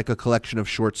like a collection of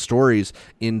short stories,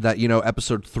 in that,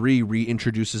 episode 3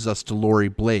 reintroduces us to Laurie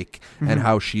Blake and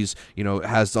how she's,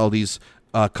 has all these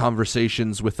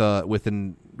conversations with a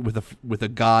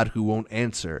god who won't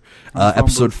answer.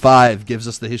 Episode 5 gives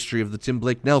us the history of the Tim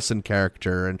Blake Nelson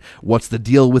character, and what's the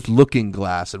deal with Looking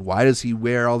Glass, and why does he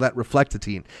wear all that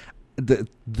reflectitine.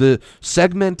 The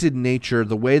segmented nature,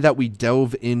 the way that we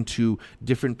delve into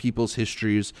different people's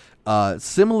histories,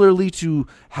 similarly to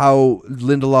how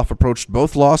Lindelof approached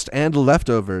both Lost and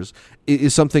Leftovers,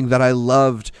 is something that I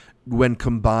loved when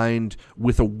combined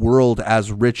with a world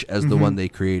as rich as the one they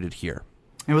created here.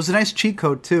 It was a nice cheat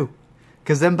code, too.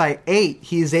 Because then by 8,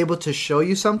 he is able to show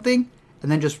you something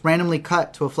and then just randomly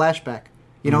cut to a flashback.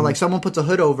 Like someone puts a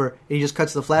hood over and he just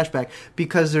cuts the flashback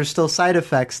because there's still side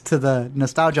effects to the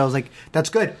nostalgia. I was like, that's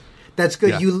good. That's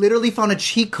good. Yeah. You literally found a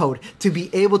cheat code to be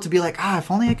able to be like,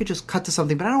 if only I could just cut to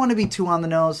something, but I don't want to be too on the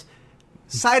nose.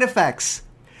 Side effects.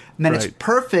 And then it's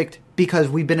perfect because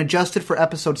we've been adjusted for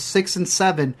episodes 6 and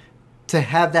 7 to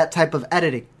have that type of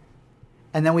editing.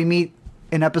 And then we meet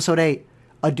in episode 8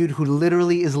 a dude who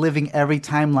literally is living every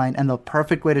timeline, and the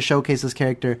perfect way to showcase this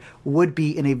character would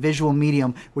be in a visual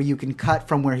medium where you can cut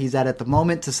from where he's at the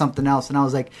moment to something else. And I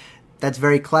was like, that's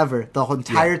very clever. The whole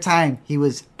entire time he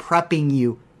was prepping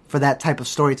you for that type of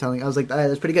storytelling. I was like,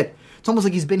 that's pretty good. It's almost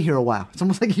like he's been here a while. It's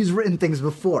almost like he's written things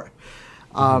before.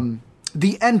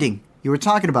 The ending you were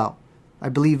talking about, I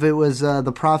believe it was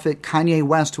the prophet Kanye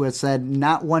West who had said,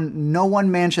 no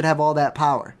one man should have all that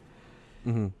power.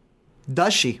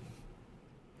 Does she?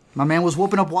 My man was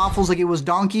whooping up waffles like it was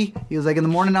donkey. He was like, in the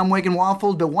morning I'm making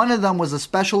waffles, but one of them was a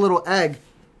special little egg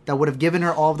that would have given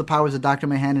her all of the powers of Dr.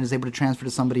 Manhattan and is able to transfer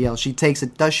to somebody else. She takes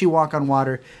it. Does she walk on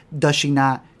water? Does she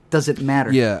not? Does it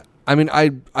matter? Yeah. I mean,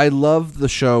 I love the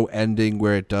show ending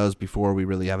where it does before we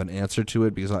really have an answer to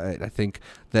it, because I think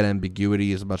that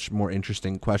ambiguity is a much more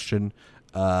interesting question.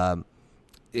 And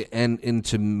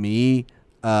to me,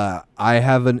 I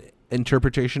have an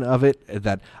interpretation of it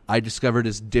that I discovered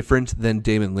is different than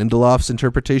Damon Lindelof's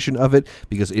interpretation of it,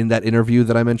 because in that interview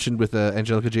that I mentioned with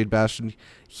Angelica Jade Bastion,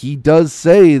 he does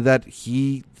say that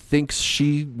he thinks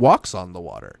she walks on the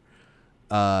water,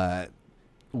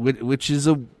 which is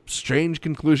a strange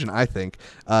conclusion, I think,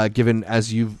 given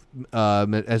as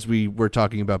we were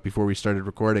talking about before we started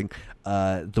recording,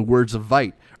 the words of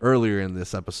Veidt earlier in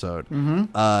this episode.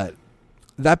 Mm-hmm.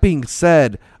 That being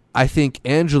said, I think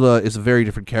Angela is a very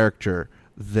different character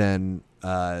than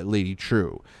Lady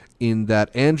True, in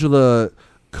that Angela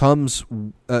comes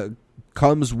with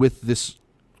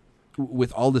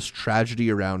all this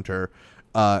tragedy around her,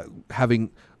 having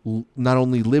not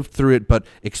only lived through it but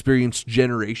experienced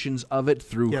generations of it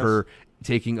through her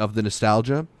taking of the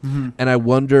nostalgia. Mm-hmm. And I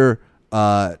wonder,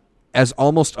 as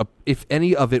almost if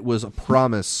any of it was a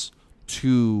promise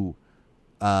to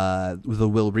the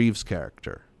Will Reeves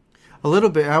character. A little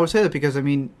bit. I would say that because, I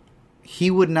mean,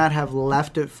 he would not have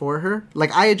left it for her.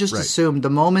 Like, I had just assumed the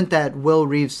moment that Will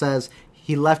Reeves says,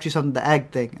 he left you something, the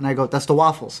egg thing, and I go, that's the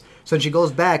waffles. So then she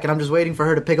goes back, and I'm just waiting for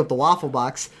her to pick up the waffle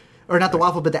box, or not the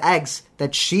waffle, but the eggs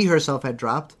that she herself had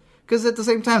dropped. Because at the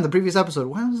same time, the previous episode,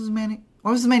 why was this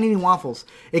man eating waffles?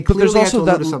 It but there's clearly also had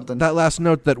to allude to something. that last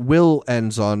note that Will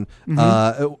ends on,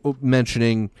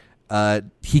 mentioning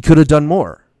he could have done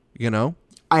more, you know?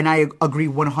 And I agree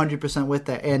 100% with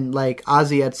that. And like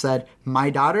Ozzy had said, my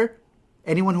daughter,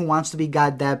 anyone who wants to be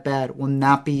God that bad will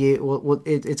not be.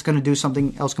 It's going to do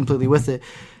something else completely with it.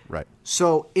 Right.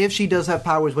 So if she does have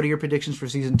powers, what are your predictions for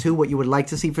season 2? What you would like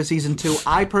to see for season 2?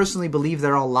 I personally believe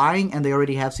they're all lying, and they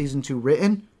already have season 2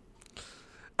 written.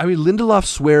 I mean, Lindelof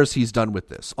swears he's done with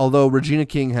this, although Regina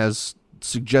King has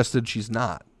suggested she's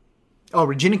not. Oh,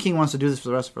 Regina King wants to do this for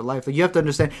the rest of her life. Like, you have to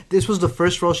understand, this was the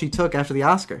first role she took after the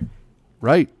Oscar.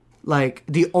 Right. Like,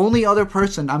 the only other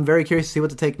person I'm very curious to see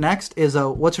what to take next is,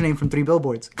 what's her name from 3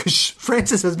 Billboards? Because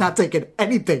Frances has not taken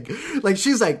anything. Like,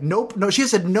 she's like, nope, no. She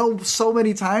has said no so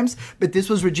many times, but this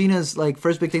was Regina's, like,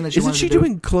 first big thing that she wanted to do. Isn't she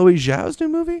doing Chloe Zhao's new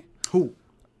movie? Who?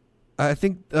 I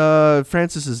think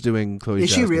Frances is doing Chloe Zhao's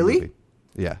Is she really? new movie.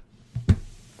 Yeah.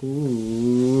 Ooh.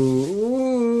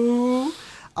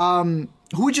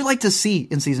 Who would you like to see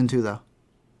in season 2, though?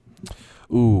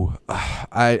 Ooh,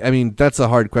 I mean, that's a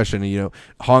hard question. You know,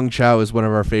 Hong Chow is one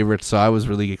of our favorites, so I was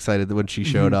really excited that when she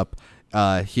showed up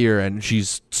here, and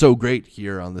she's so great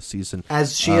here on the season.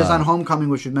 As she is on Homecoming,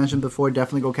 which we mentioned before,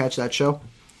 definitely go catch that show.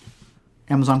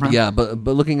 Amazon Prime. Yeah, but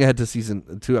looking ahead to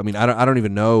season 2, I mean, I don't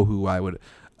even know who I would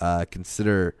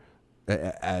consider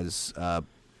as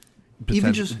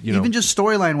even just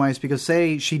storyline wise, because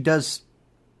say she does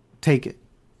take it,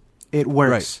 it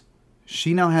works. Right.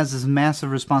 She now has this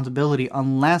massive responsibility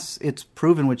unless it's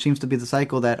proven, which seems to be the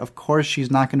cycle, that of course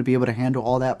she's not going to be able to handle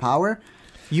all that power.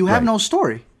 You have no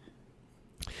story.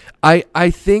 I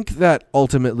think that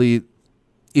ultimately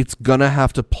it's gonna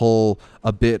have to pull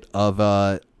a bit of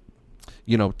a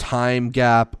time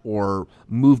gap or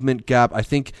movement gap. I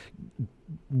think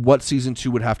what season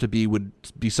 2 would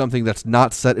be something that's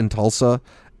not set in Tulsa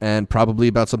and probably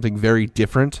about something very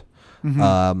different.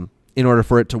 Mm-hmm. In order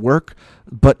for it to work.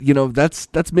 But,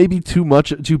 that's maybe too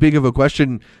big of a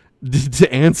question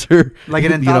to answer. Like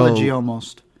an anthology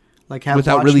almost. Like have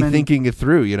without Watchmen, really thinking it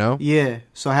through, Yeah.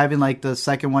 So having like the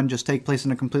second one just take place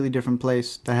in a completely different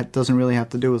place that doesn't really have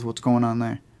to do with what's going on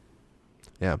there.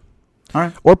 Yeah. All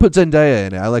right. Or put Zendaya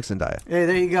in it. I like Zendaya. Hey,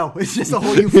 there you go. It's just a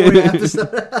whole Euphoria episode.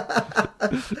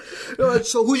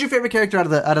 So who's your favorite character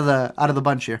out of the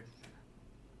bunch here?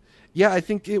 Yeah, I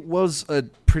think it was a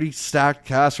pretty stacked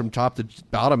cast from top to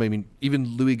bottom. I mean,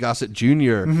 even Louis Gossett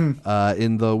Jr.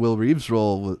 In the Will Reeves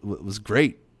role was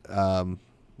great. I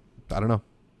don't know.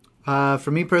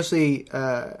 For me personally,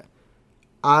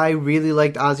 I really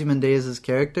liked Ozymandias'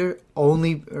 character.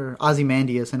 Or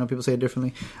Ozymandias, I know people say it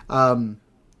differently.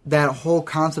 That whole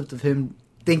concept of him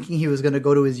thinking he was going to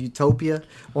go to his utopia,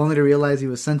 only to realize he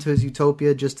was sent to his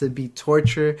utopia just to be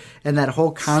tortured, and that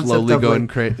whole concept slowly of going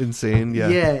insane.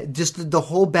 Yeah, just the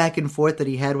whole back and forth that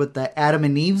he had with the Adam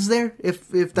and Eves there, if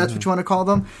that's what you want to call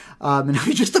them, and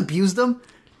he just abused them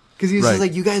because he was just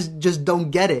like, you guys just don't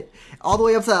get it. All the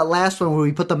way up to that last one where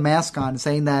we put the mask on,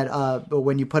 saying that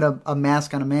when you put a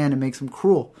mask on a man, it makes him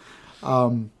cruel.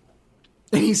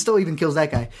 And he still even kills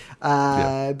that guy.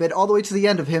 But all the way to the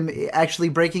end of him actually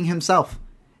breaking himself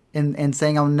and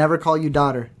saying, "I'll never call you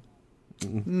daughter."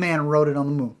 Man wrote it on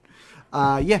the moon.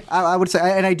 I would say,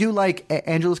 and I do like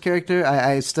Angela's character.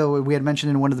 We had mentioned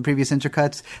in one of the previous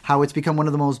intercuts how it's become one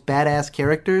of the most badass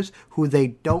characters who they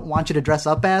don't want you to dress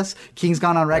up as. King's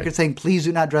gone on record saying, "Please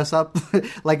do not dress up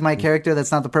like my character.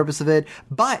 That's not the purpose of it."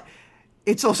 But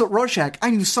it's also Rorschach. I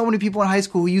knew so many people in high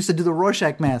school who used to do the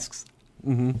Rorschach masks.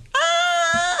 Mm-hmm.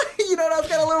 You know, that's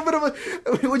got a little bit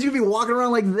of a... Would you be walking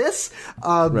around like this?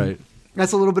 Right.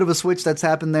 That's a little bit of a switch that's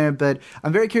happened there, but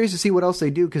I'm very curious to see what else they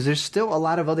do, because there's still a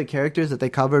lot of other characters that they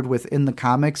covered within the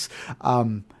comics.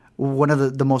 One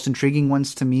of the most intriguing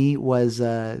ones to me was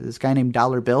this guy named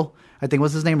Dollar Bill. I think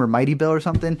was his name, or Mighty Bill or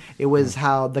something. It was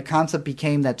how the concept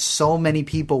became that so many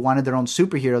people wanted their own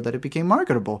superhero that it became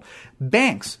marketable.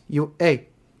 Banks,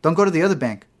 don't go to the other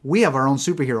bank. We have our own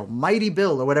superhero, Mighty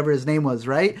Bill, or whatever his name was,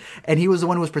 right? And he was the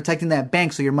one who was protecting that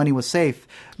bank, so your money was safe.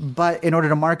 But in order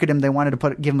to market him, they wanted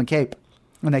to give him a cape.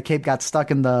 When that cape got stuck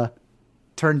in the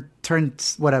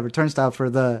turnstile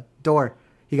for the door,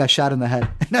 he got shot in the head.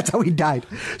 And that's how he died.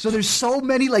 So there's so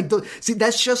many,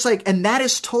 that's just and that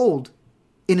is told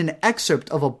in an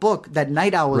excerpt of a book that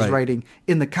Night Owl was writing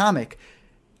in the comic.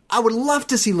 I would love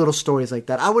to see little stories like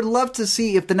that. I would love to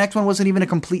see, if the next one wasn't even a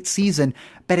complete season,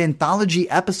 but anthology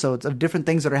episodes of different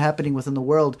things that are happening within the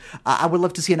world. I would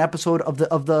love to see an episode of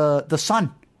the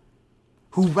son,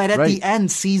 who right at the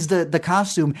end sees the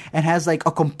costume and has a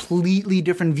completely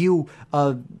different view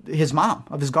of his mom,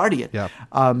 of his guardian. Yeah.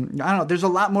 I don't know. There's a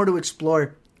lot more to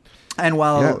explore. And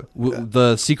while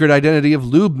the secret identity of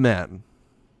Lube Man.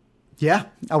 Yeah,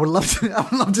 I would love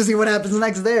to see what happens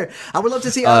next there. I would love to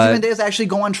see Ozymandias actually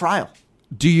go on trial.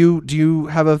 Do you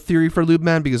have a theory for Lube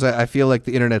Man? Because I feel like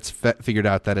the internet's figured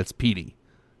out that it's Petey.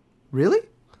 Really?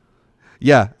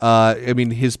 Yeah. I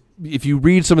mean, if you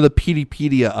read some of the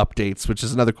Peteypedia updates, which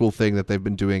is another cool thing that they've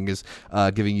been doing, is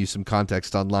giving you some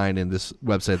context online in this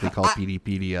website they call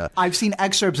Peteypedia. I've seen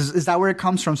excerpts. Is that where it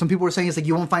comes from? Some people were saying it's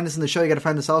you won't find this in the show. You got to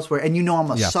find this elsewhere. And I'm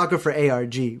a sucker for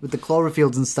ARG with the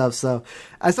Cloverfields and stuff. So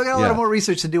I still got a lot more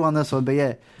research to do on this one. But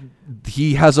yeah,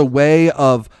 he has a way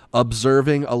of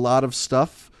observing a lot of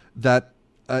stuff that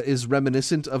is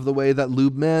reminiscent of the way that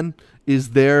Lube Man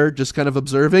is there, just kind of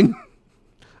observing.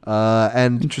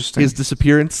 And his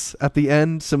disappearance at the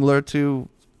end, similar to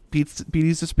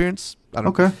Petey's disappearance. I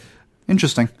don't know.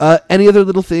 Interesting. Any other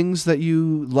little things that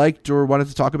you liked or wanted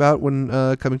to talk about when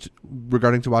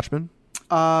regarding to Watchmen?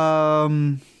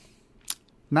 Not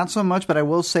so much, but I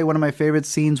will say one of my favorite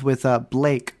scenes with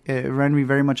Blake, it reminded me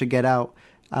very much of Get Out,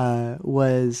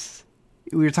 was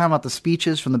we were talking about the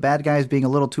speeches from the bad guys being a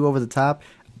little too over the top.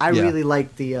 I really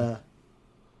liked the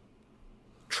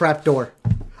trap door.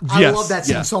 I love that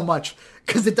scene so much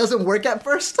because it doesn't work at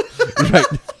first. Right.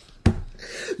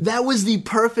 That was the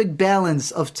perfect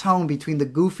balance of tone between the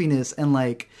goofiness and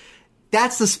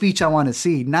that's the speech I want to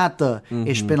see, not the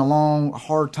it's been a long,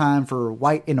 hard time for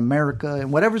white in America.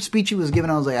 And whatever speech he was giving,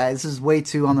 I was like, this is way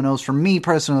too on the nose for me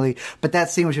personally. But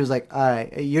that scene where she was like, all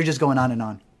right, you're just going on and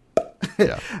on.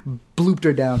 Yeah. Blooped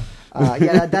her down.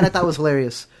 That I thought was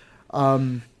hilarious.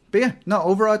 But yeah, no,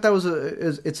 overall I thought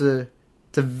it's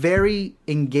a very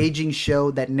engaging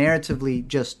show that narratively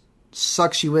just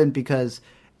sucks you in because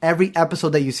every episode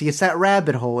that you see, it's that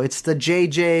rabbit hole. It's the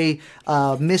JJ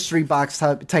mystery box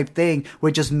type thing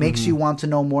where it just makes you want to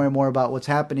know more and more about what's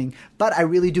happening. But I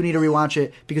really do need to rewatch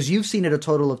it because you've seen it a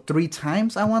total of 3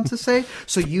 times, I want to say.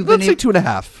 So you've been say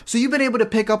 2.5. So you've been able to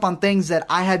pick up on things that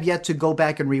I have yet to go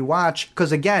back and rewatch.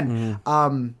 Because again,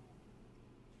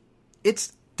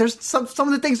 there's some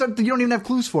of the things that you don't even have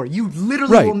clues for. You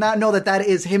literally will not know that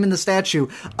is him in the statue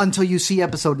until you see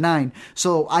episode 9.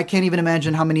 So I can't even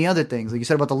imagine how many other things. Like you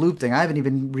said about the loop thing, I haven't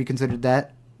even reconsidered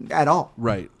that at all.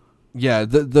 Right. Yeah,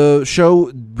 the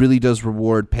show really does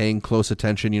reward paying close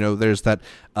attention. There's that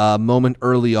moment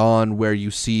early on where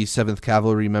you see 7th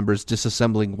Cavalry members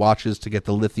disassembling watches to get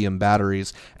the lithium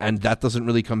batteries, and that doesn't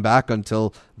really come back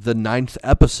until the 9th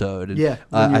episode. And,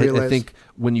 I think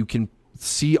when you can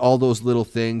see all those little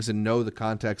things and know the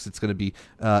context, it's going to be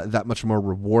that much more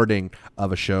rewarding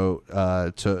of a show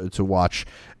to watch.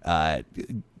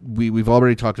 We've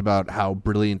already talked about how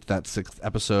brilliant that 6th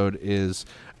episode is.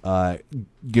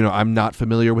 I'm not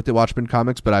familiar with the Watchmen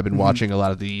comics, but I've been watching a lot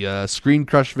of the Screen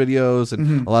Crush videos,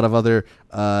 and a lot of other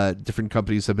different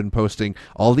companies have been posting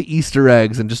all the Easter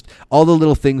eggs and just all the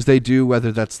little things they do,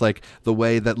 whether that's the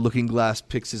way that Looking Glass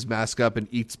picks his mask up and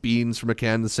eats beans from a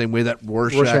can the same way that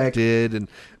Rorschach did. And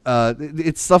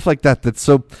it's stuff like that that's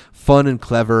so fun and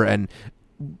clever and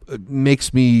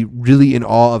makes me really in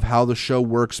awe of how the show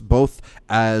works, both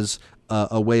as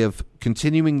a way of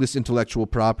continuing this intellectual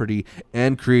property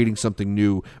and creating something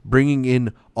new, bringing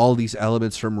in all these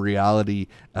elements from reality,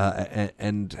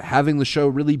 and having the show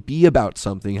really be about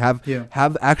something,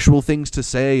 have actual things to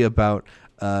say about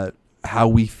how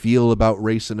we feel about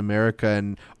race in America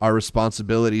and our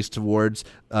responsibilities towards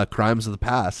crimes of the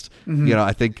past. Mm-hmm.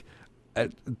 I think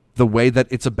the way that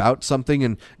it's about something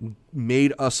and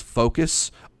made us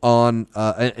focus on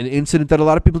an incident that a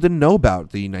lot of people didn't know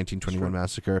about, the 1921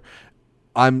 massacre.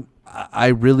 I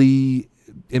really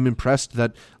am impressed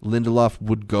that Lindelof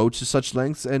would go to such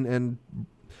lengths and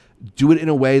do it in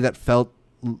a way that felt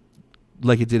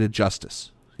like it did it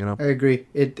justice. I agree.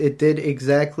 It did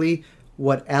exactly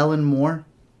what Alan Moore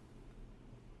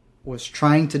was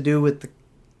trying to do with the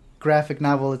graphic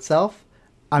novel itself.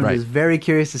 I'm just very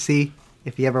curious to see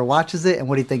if he ever watches it and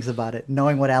what he thinks about it,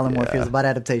 knowing what Alan Moore feels about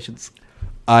adaptations.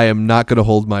 I am not going to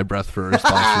hold my breath for a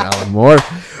response from Alan Moore.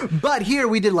 But here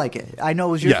we did like it. I know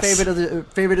it was your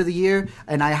favorite of the year,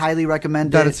 and I highly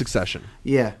recommend that it. is Succession.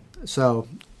 Yeah, so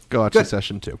go watch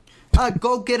Succession too.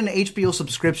 Go get an HBO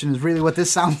subscription is really what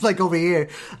this sounds like over here.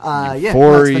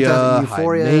 Euphoria, High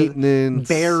Maintenance,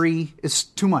 Barry. It's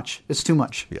too much.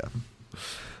 Yeah.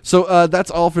 So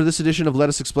that's all for this edition of Let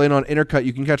Us Explain on Intercut.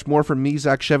 You can catch more from me,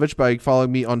 Zach Shevich, by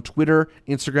following me on Twitter,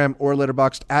 Instagram, or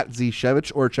Letterboxd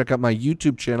 @ZShevich, or check out my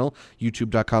YouTube channel,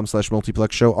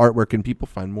 youtube.com/multiplex show. Art, where can people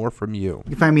find more from you?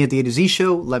 You can find me at The A to Z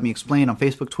Show. Let Me Explain on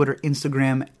Facebook, Twitter,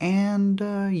 Instagram, and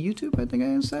YouTube, I think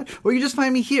I said. Or you just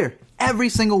find me here every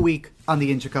single week on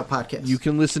the Intercut Podcast. You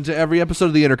can listen to every episode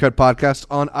of the Intercut Podcast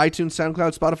on iTunes,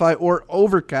 SoundCloud, Spotify, or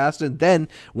Overcast. And then,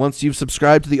 once you've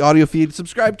subscribed to the audio feed,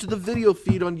 subscribe to the video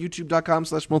feed on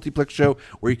youtube.com/multiplex show,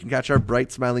 where you can catch our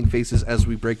bright, smiling faces as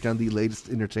we break down the latest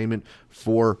entertainment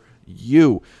for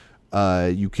you.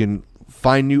 You can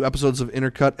find new episodes of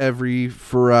Intercut every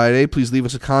Friday. Please leave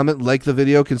us a comment, like the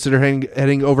video, consider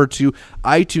heading over to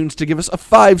iTunes to give us a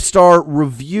 5-star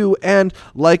review, and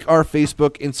like our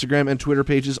Facebook, Instagram, and Twitter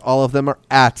pages. All of them are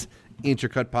at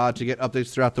Intercut Pod to get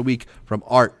updates throughout the week from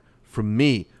Art, from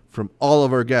me, from all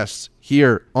of our guests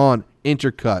here on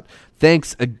Intercut.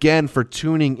 Thanks again for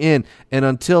tuning in, and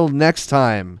until next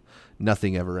time,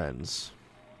 nothing ever ends.